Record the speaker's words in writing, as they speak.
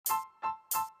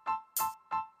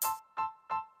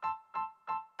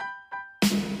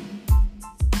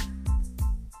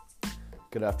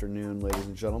Good afternoon, ladies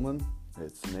and gentlemen.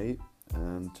 It's Nate,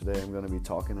 and today I'm going to be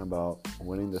talking about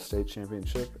winning the state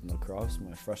championship in lacrosse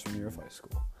my freshman year of high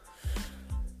school.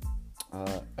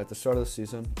 At the start of the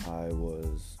season, I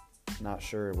was not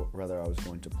sure whether I was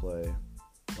going to play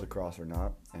lacrosse or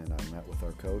not, and I met with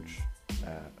our coach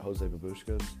at Jose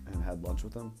Babushka's and had lunch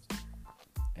with him,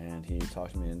 and he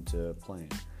talked me into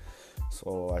playing.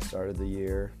 So I started the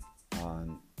year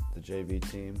on the JV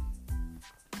team,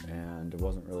 and I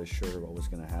wasn't really sure what was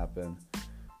going to happen,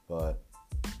 but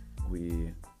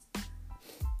we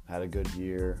had a good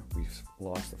year. We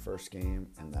lost the first game,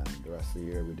 and then the rest of the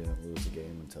year we didn't lose a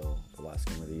game until the last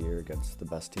game of the year against the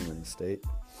best team in the state.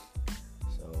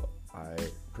 So I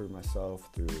proved myself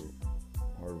through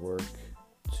hard work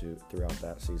throughout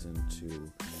that season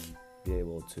to be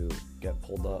able to get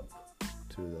pulled up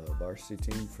to the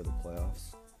varsity team for the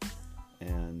playoffs.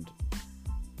 And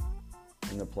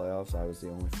in the playoffs, I was the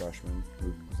only freshman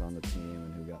who was on the team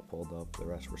and who got pulled up. The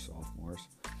rest were sophomores.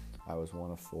 I was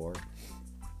one of 4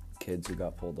 kids who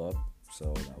got pulled up,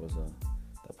 so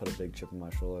that put a big chip on my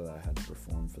shoulder that I had to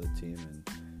perform for the team and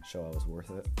show I was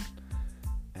worth it.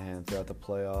 And throughout the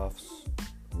playoffs,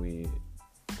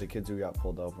 the kids who got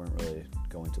pulled up weren't really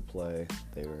going to play.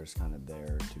 They were just kind of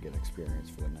there to get experience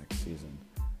for the next season.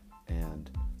 And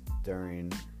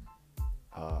during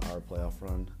our playoff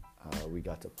run, we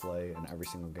got to play in every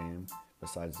single game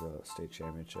besides the state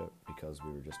championship because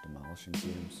we were just demolishing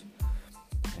teams.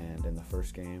 And in the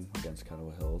first game against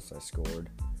Kennewick Hills, I scored.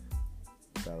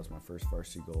 That was my first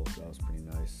varsity goal, so that was pretty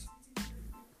nice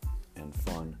and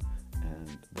fun.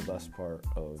 And the best part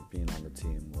of being on the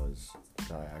team was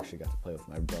that I actually got to play with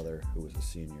my brother, who was a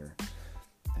senior,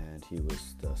 and he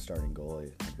was the starting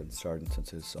goalie. I've been starting since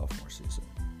his sophomore season.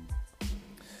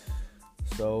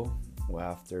 So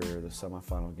after the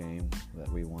semifinal game that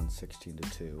we won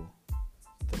 16-2,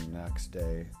 the next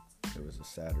day, it was a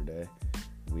Saturday,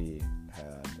 we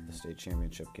had the state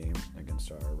championship game against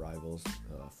our rivals,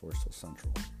 Forest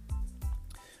Central.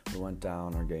 We went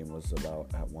down. Our game was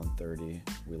about at 1:30.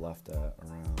 We left at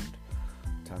around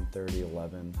 10:30,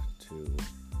 11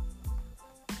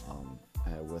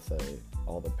 with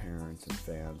all the parents and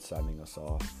fans signing us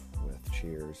off with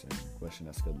cheers and wishing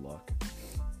us good luck.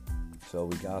 So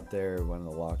we got there, went in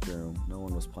the locker room. No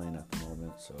one was playing at the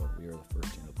moment, so we were the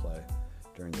first team to play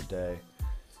during the day.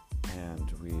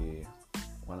 And we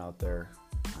went out there,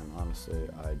 and honestly,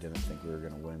 I didn't think we were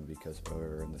going to win because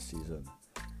earlier in the season,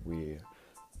 we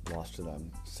lost to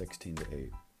them 16-8,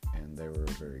 and they were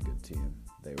a very good team.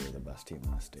 They were the best team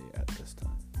in the state at this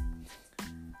time.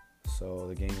 So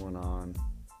the game went on,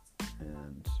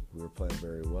 and we were playing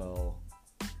very well.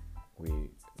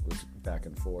 It was back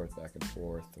and forth.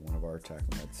 One of our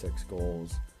attackmen had 6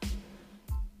 goals,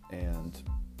 and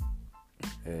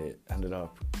it ended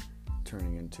up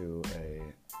turning into a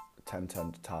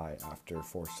 10-10 tie after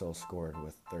Forest Hill scored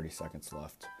with 30 seconds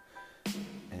left.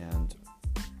 And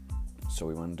so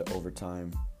we went into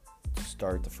overtime. To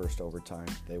start the first overtime,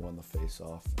 they won the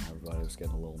face-off. Everybody was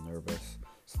getting a little nervous,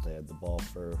 so they had the ball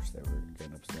first. They were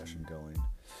getting a possession going,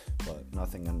 but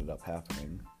nothing ended up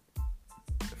happening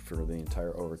for the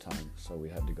entire overtime, so we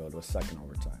had to go to a second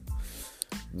overtime.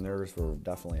 Nerves were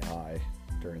definitely high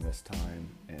during this time,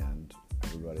 and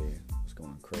everybody was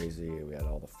going crazy. We had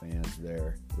all the fans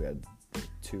there. We had the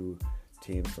 2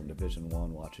 teams from Division I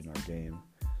watching our game,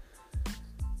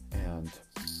 and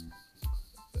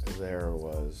there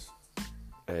was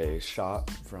a shot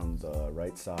from the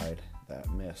right side that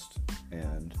missed,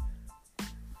 and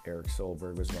Eric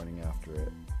Solberg was running after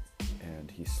it,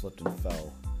 and he slipped and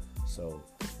fell. So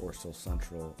the Forest Hill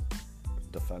Central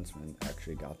defenseman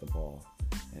actually got the ball,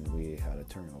 and we had a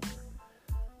turnover.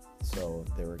 So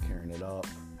they were carrying it up.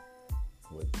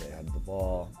 They had the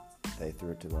ball. They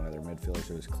threw it to one of their midfielders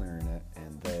who was clearing it,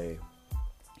 and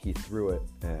he threw it,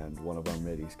 and one of our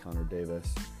middies, Connor Davis,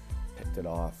 picked it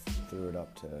off, threw it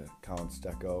up to Colin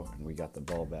Stecco, and we got the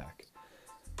ball back.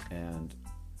 And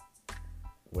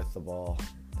with the ball,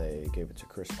 they gave it to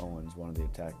Chris Owens, one of the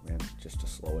attackmen, just to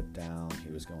slow it down.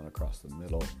 He was going across the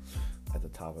middle at the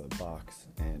top of the box,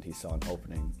 and he saw an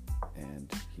opening,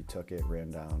 and he took it, ran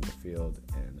down the field,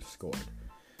 and scored.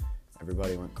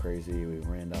 Everybody went crazy. We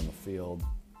ran down the field.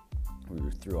 We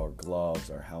threw our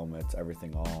gloves, our helmets,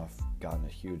 everything off, got in a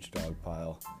huge dog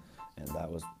pile, and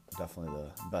that was definitely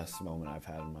the best moment I've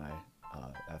had in my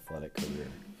athletic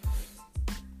career.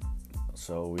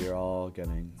 So we were all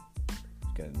getting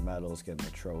medals, getting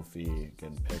the trophy,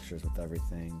 getting pictures with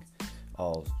everything,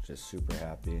 all just super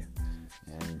happy.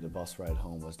 And the bus ride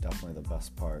home was definitely the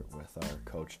best part, with our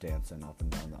coach dancing up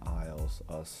and down the aisles,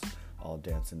 us all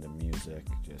dancing to music,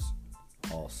 just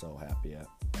all so happy at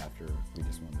after we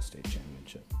just won the state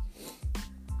championship.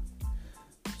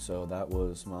 So that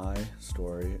was my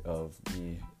story of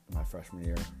me, my freshman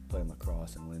year, playing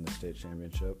lacrosse and winning the state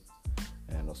championship.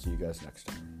 And I'll see you guys next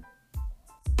time.